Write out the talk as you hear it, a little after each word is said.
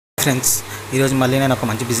Friends, ఈరోజు మళ్ళీ నేను ఒక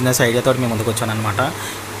మంచి బిజినెస్ ఐడియాతో మీ ముందుకు వచ్చాను అనమాట.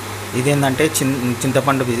 ఇదేంటంటే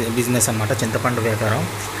చింతపండు బిజినెస్ అనమాట. చింతపండు వ్యాపారం.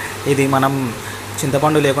 ఇది మనం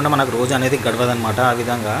చింతపండు లేకుండా మనకు రోజు అనేది గడవదనమాట. ఆ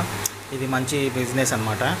విధంగా ఇది మంచి బిజినెస్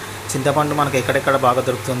అనమాట. చింతపండు మనకు ఎక్కడెక్కడ బాగా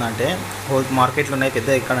దొరుకుతుందంటే హోల్ మార్కెట్లు ఉన్నాయి. పెద్ద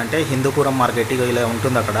ఎక్కడంటే హిందూపురం మార్కెట్ ఇలా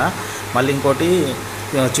ఉంటుంది అక్కడ. మళ్ళీ ఇంకోటి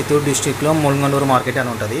చిత్తూరు డిస్టిక్లో ముల్గనూరు మార్కెట్ అని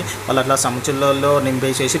ఉంటుంది. వాళ్ళు అట్లా సంచులలో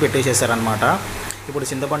నింపేసేసి పెట్టేసేసారనమాట. ఇప్పుడు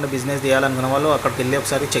చింతపండు బిజినెస్ చేయాలనుకున్న వాళ్ళు అక్కడికి వెళ్ళి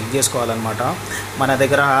ఒకసారి చెక్ చేసుకోవాలన్నమాట. మన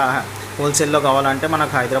దగ్గర హోల్సేల్లో కావాలంటే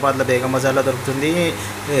మనకు హైదరాబాద్లో బేగం బజార్లో దొరుకుతుంది,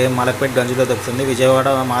 మలక్పేట్ గంజ్లో దొరుకుతుంది, విజయవాడ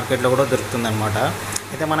మార్కెట్లో కూడా దొరుకుతుంది అనమాట.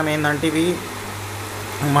 అయితే మనం ఏంటంటే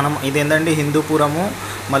ఇదేంటంటే హిందూపురము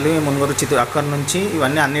మళ్ళీ మున్గూరు చిత్తూరు అక్కడి నుంచి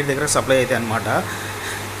ఇవన్నీ అన్నిటి దగ్గర సప్లై అవుతాయి అన్నమాట.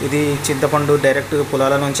 ఇది చింతపండు డైరెక్ట్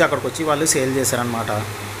పొలాల నుంచి అక్కడికి వచ్చి వాళ్ళు సేల్ చేశారనమాట.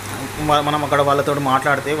 మనం అక్కడ వాళ్ళతో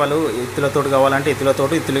మాట్లాడితే వాళ్ళు ఇత్తులతో కావాలంటే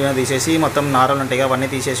ఇత్తులుగా తీసేసి మొత్తం నారలు ఉంటాయి అవన్నీ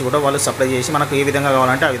తీసేసి కూడా వాళ్ళు సప్లై చేసి మనకు ఏ విధంగా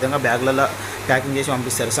కావాలంటే ఆ విధంగా బ్యాగ్లలో ప్యాకింగ్ చేసి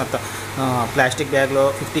పంపిస్తారు. ప్లాస్టిక్ బ్యాగ్లో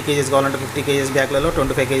 50 కేజీస్ కావాలంటే 50 కేజీస్ బ్యాగ్లలో,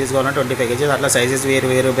 25 కేజీస్ కావాలంటే 25 కేజీస్ అట్లా సైజెస్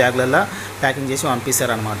వేరు బ్యాగ్లలో ప్యాకింగ్ చేసి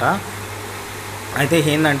పంపిస్తారు అనమాట. అయితే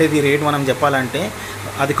ఏంటంటే ఇది రేట్ మనం చెప్పాలంటే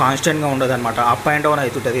అది కాన్స్టెంట్గా ఉండదు అనమాట. అప్ అండ్ డౌన్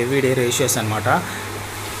అవుతుంటుంది. ఎవ్రీడే రేషియోస్ అనమాట.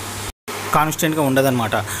 కాన్స్టెంట్గా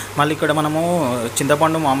ఉండదన్నమాట. మళ్ళీ ఇక్కడ మనము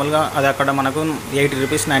చింతపండు మామూలుగా అది అక్కడ మనకు 80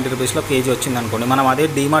 రూపీస్ 90 రూపీస్లో కేజీ వచ్చింది అనుకోండి. మనం అదే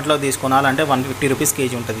డీమార్ట్లో తీసుకోవాలంటే 150 రూపీస్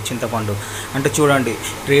కేజీ ఉంటుంది చింతపండు. అంటే చూడండి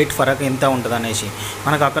రేట్ ఫరక్ ఎంత ఉంటుంది అనేసి.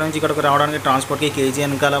 మనకు అక్కడ నుంచి ఇక్కడికి రావడానికి ట్రాన్స్పోర్ట్కి కేజీ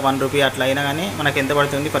వెనకాల 1 రూపీ అట్లా అయినా కానీ మనకు ఎంత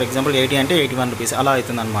పడుతుంది? ఫర్ ఎగ్జాంపుల్ 80 అంటే 81 రూపీస్ అలా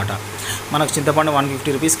అవుతుంది అనమాట. మనకు చింతపండు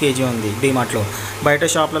 150 రూపీస్ కేజీ ఉంది డీమార్ట్లో.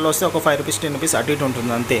 బయట షాప్లలో వస్తే ఒక 5 రూపీస్ 10 రూపీస్ అటు ఇటు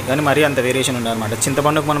ఉంటుంది అంతే. కానీ మరీ అంత వేరియేషన్ ఉండదు అనమాట.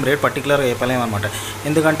 చింతపండుకు మనం రేట్ పర్టికులర్గా చెప్పలేము అనమాట.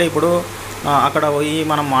 ఎందుకంటే ఇప్పుడు అక్కడ పోయి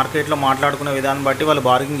మనం మార్కెట్లో మాట్లాడుకునే విధానం బట్టి వాళ్ళు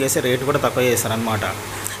బార్గింగ్ చేసే రేటు కూడా తక్కువ చేస్తారనమాట.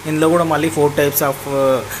 ఇందులో కూడా మళ్ళీ 4 టైప్స్ ఆఫ్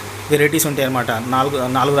వెరైటీస్ ఉంటాయి అనమాట.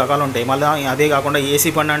 నాలుగు రకాలు ఉంటాయి. మళ్ళీ అదే కాకుండా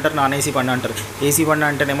ఏసీ పండు అంటారు, నాన్ ఏసీ పండు అంటారు. ఏసీ పండు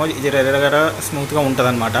అంటేనేమో ఎర్రగర స్మూత్గా ఉంటుంది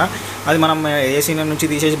అనమాట. అది మనం ఏసీ నుంచి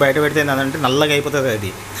తీసేసి బయట పెడితే ఏంటంటే నల్లగా అయిపోతుంది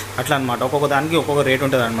అది. అట్లా అనమాట. ఒక్కొక్క దానికి ఒక్కొక్క రేట్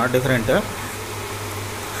ఉంటుంది అనమాట, డిఫరెంట్.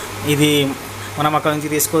 ఇది మనం అక్కడ నుంచి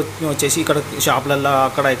తీసుకొని వచ్చేసి ఇక్కడ షాపులలో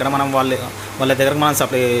అక్కడ ఇక్కడ మనం వాళ్ళ దగ్గరకు మనం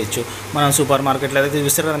సప్లై చేయొచ్చు. మనం సూపర్ మార్కెట్లో అయితే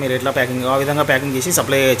చూస్తారు కదా మీరు ఎట్లా ప్యాకింగ్, ఆ విధంగా ప్యాకింగ్ చేసి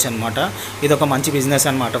సప్లై చేయొచ్చు అనమాట. ఇది ఒక మంచి బిజినెస్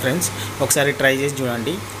అనమాట ఫ్రెండ్స్. ఒకసారి ట్రై చేసి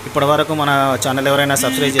చూడండి. ఇప్పటివరకు మన ఛానల్ ఎవరైనా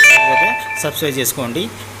సబ్స్క్రైబ్ చేసుకోకపోతే సబ్స్క్రైబ్ చేసుకోండి.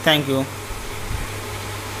 Thank you.